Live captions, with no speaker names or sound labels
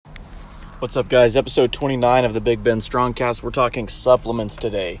What's up, guys? Episode 29 of the Big Ben Strongcast. We're talking supplements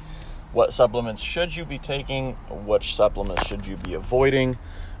today. What supplements should you be taking? Which supplements should you be avoiding?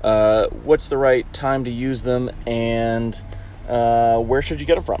 What's the right time to use them? And where should you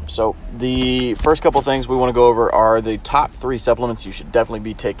get them from? So the first couple things we want to go over are the top 3 supplements you should definitely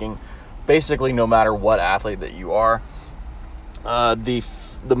be taking, basically no matter what athlete that you are.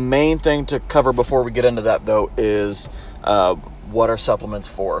 The main thing to cover before we get into that, though, is what are supplements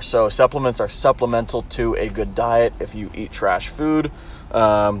for? So supplements are supplemental to a good diet. If you eat trash food,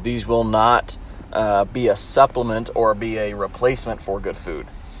 these will not be a supplement or be a replacement for good food.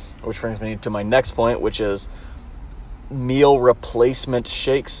 Which brings me to my next point, which is meal replacement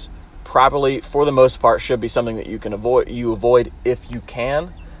shakes. Probably, for the most part, should be something that you can avoid if you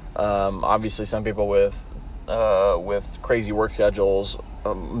can. Obviously, some people with crazy work schedules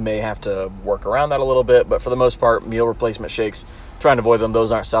may have to work around that a little bit, but for the most part, meal replacement shakes, trying to avoid them.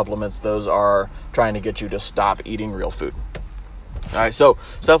 Those aren't supplements. Those are trying to get you to stop eating real food. All right, so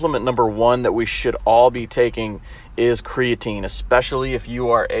supplement number 1 that we should all be taking is creatine, especially if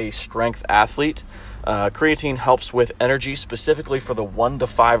you are a strength athlete. Creatine helps with energy, specifically for the 1 to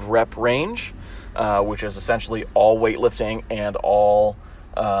 5 rep range, which is essentially all weightlifting and all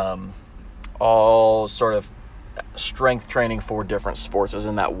sort of strength training for different sports is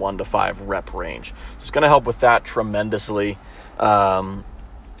in that 1 to 5 rep range. So it's going to help with that tremendously. I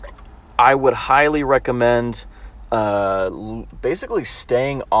would highly recommend basically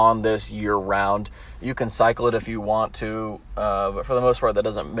staying on this year round. You can cycle it if you want to, but for the most part, that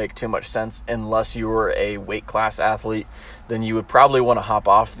doesn't make too much sense unless you're a weight class athlete. Then you would probably want to hop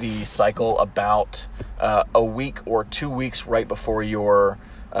off the cycle about a week or 2 weeks right before your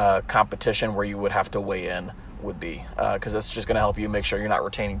competition, where you would have to weigh in would be, because that's just going to help you make sure you're not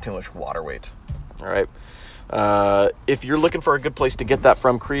retaining too much water weight. All right. If you're looking for a good place to get that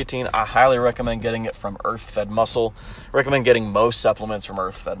from, creatine, I highly recommend getting it from Earth Fed Muscle. I recommend getting most supplements from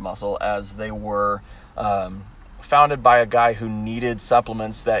Earth Fed Muscle, as they were founded by a guy who needed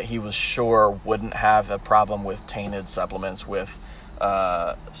supplements that he was sure wouldn't have a problem with tainted supplements, with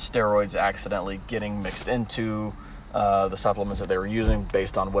steroids accidentally getting mixed into the supplements that they were using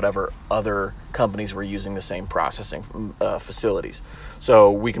based on whatever other companies were using the same processing facilities.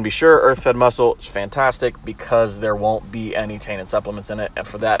 So we can be sure Earth Fed Muscle is fantastic because there won't be any tainted supplements in it, and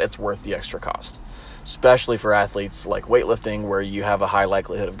for that it's worth the extra cost, especially for athletes like weightlifting, where you have a high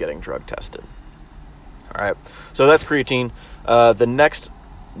likelihood of getting drug tested. All right, so that's creatine. The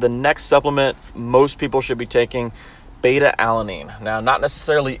next supplement most people should be taking, beta-alanine. Now, not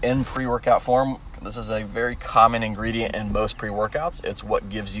necessarily in pre-workout form. This is a very common ingredient in most pre-workouts. It's what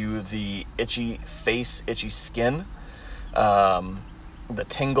gives you the itchy face, itchy skin, the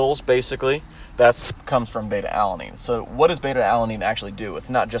tingles, basically. That comes from beta-alanine. So what does beta-alanine actually do? It's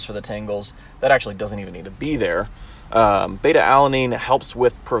not just for the tingles. That actually doesn't even need to be there. Beta-alanine helps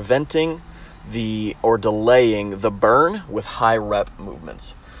with preventing or delaying the burn with high rep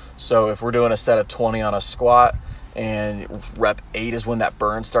movements. So if we're doing a set of 20 on a squat and rep 8 is when that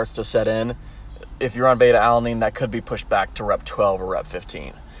burn starts to set in, if you're on beta-alanine, that could be pushed back to rep 12 or rep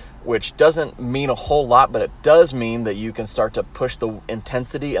 15, which doesn't mean a whole lot, but it does mean that you can start to push the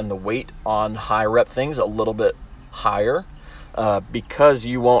intensity and the weight on high rep things a little bit higher, because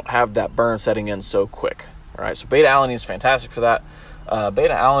you won't have that burn setting in so quick. All right, so beta-alanine is fantastic for that.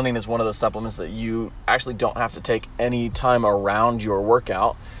 Beta-alanine is one of the supplements that you actually don't have to take any time around your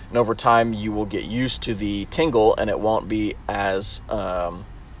workout, and over time you will get used to the tingle and it won't be as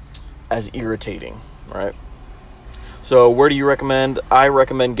irritating, right? So where do you recommend? I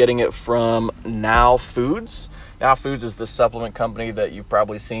recommend getting it from Now Foods. Now Foods is the supplement company that you've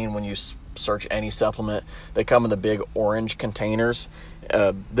probably seen when you search any supplement. They come in the big orange containers.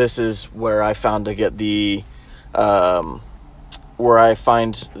 This is where I found to get where I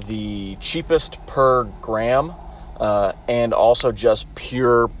find the cheapest per gram, and also just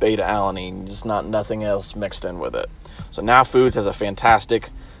pure beta-alanine, just nothing else mixed in with it. So Now Foods has a fantastic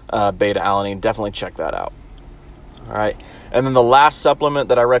beta-alanine. Definitely check that out. All right. And then the last supplement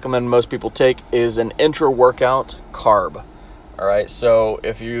that I recommend most people take is an intra-workout carb. All right. So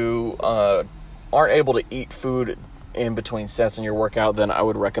if you aren't able to eat food in between sets in your workout, then I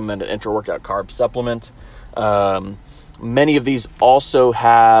would recommend an intra-workout carb supplement. Many of these also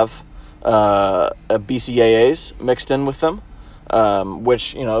have BCAAs mixed in with them,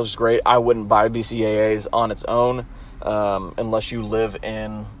 which, is great. I wouldn't buy BCAAs on its own. Unless you live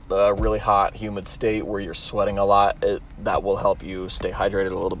in a really hot, humid state where you're sweating a lot, that will help you stay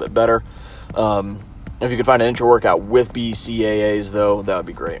hydrated a little bit better. If you could find an intra-workout with BCAAs, though, that would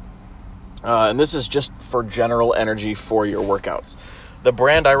be great. And this is just for general energy for your workouts. The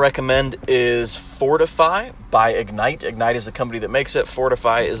brand I recommend is Fortify by Ignite. Ignite is the company that makes it.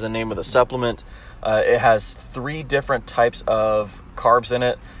 Fortify is the name of the supplement. It has 3 different types of carbs in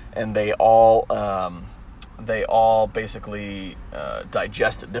it, and they all basically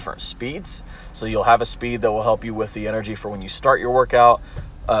digest at different speeds. So you'll have a speed that will help you with the energy for when you start your workout,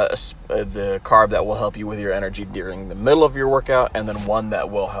 the carb that will help you with your energy during the middle of your workout, and then one that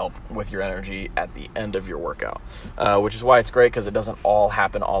will help with your energy at the end of your workout, which is why it's great, because it doesn't all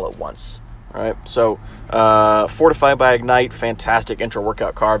happen all at once. All right, so Fortify by Ignite, fantastic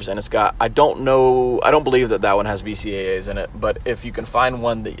intra-workout carbs, and it's got, I don't believe that one has BCAAs in it, but if you can find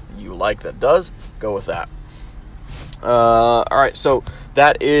one that you like that does, go with that. All right, so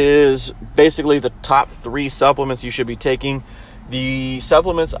that is basically the top 3 supplements you should be taking. The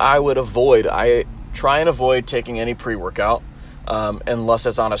supplements I would avoid, I try and avoid taking any pre-workout unless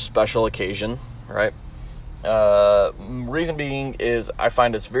it's on a special occasion, right? Reason being is I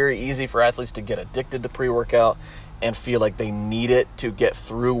find it's very easy for athletes to get addicted to pre-workout and feel like they need it to get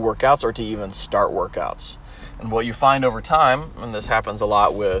through workouts or to even start workouts. And what you find over time, and this happens a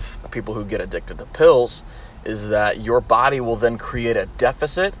lot with people who get addicted to pills, is that your body will then create a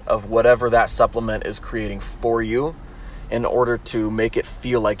deficit of whatever that supplement is creating for you in order to make it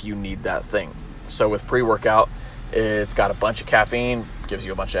feel like you need that thing. So with pre-workout, it's got a bunch of caffeine, gives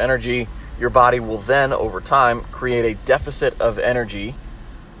you a bunch of energy. Your body will then, over time, create a deficit of energy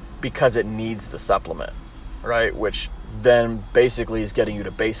because it needs the supplement, right? Which then basically is getting you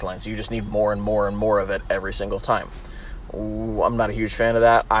to baseline. So you just need more and more and more of it every single time. I'm not a huge fan of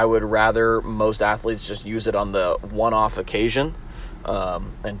that. I would rather most athletes just use it on the one-off occasion,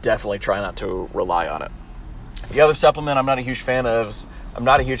 and definitely try not to rely on it. The other supplement I'm not a huge fan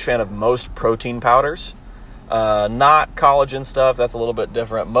of most protein powders. Not collagen stuff, that's a little bit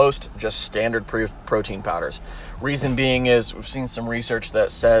different. Most just standard protein powders. Reason being is we've seen some research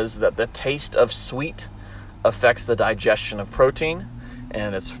that says that the taste of sweet affects the digestion of protein,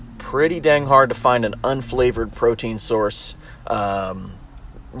 and it's pretty dang hard to find an unflavored protein source.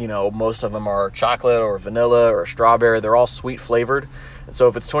 Most of them are chocolate or vanilla or strawberry. They're all sweet flavored. And so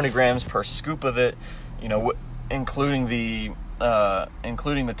if it's 20 grams per scoop of it, including the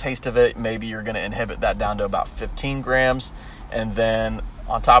taste of it, maybe you're going to inhibit that down to about 15 grams. And then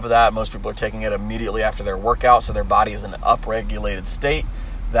on top of that, most people are taking it immediately after their workout, so their body is in an upregulated state.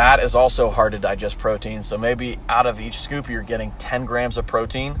 That is also hard to digest protein. So maybe out of each scoop, you're getting 10 grams of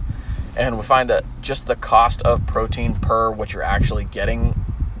protein. And we find that just the cost of protein per what you're actually getting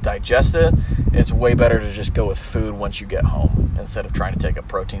digested, it's way better to just go with food once you get home instead of trying to take a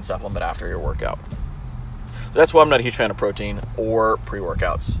protein supplement after your workout. That's why I'm not a huge fan of protein or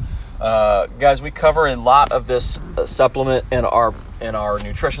pre-workouts. Guys, we cover a lot of this supplement in our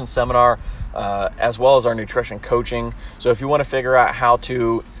nutrition seminar, as well as our nutrition coaching. So if you want to figure out how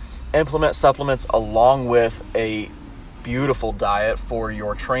to implement supplements along with a beautiful diet for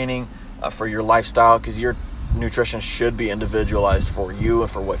your training, for your lifestyle, because your nutrition should be individualized for you and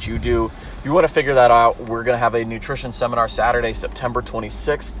for what you do. If you want to figure that out, we're going to have a nutrition seminar Saturday, September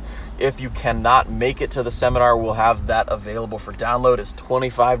 26th. If you cannot make it to the seminar, we'll have that available for download. It's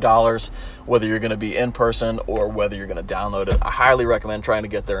 $25, whether you're going to be in person or whether you're going to download it. I highly recommend trying to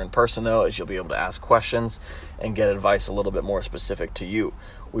get there in person, though, as you'll be able to ask questions and get advice a little bit more specific to you.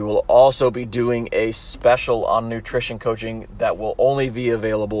 We will also be doing a special on nutrition coaching that will only be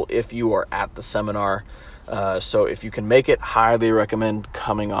available if you are at the seminar. So if you can make it, highly recommend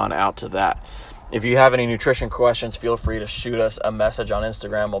coming on out to that. If you have any nutrition questions, feel free to shoot us a message on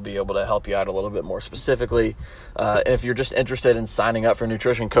Instagram. We'll be able to help you out a little bit more specifically. And if you're just interested in signing up for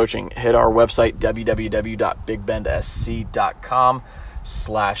nutrition coaching, hit our website,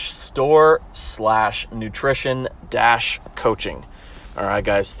 www.bigbendsc.com/store/nutrition-coaching. All right,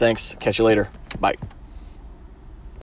 guys, thanks. Catch you later. Bye.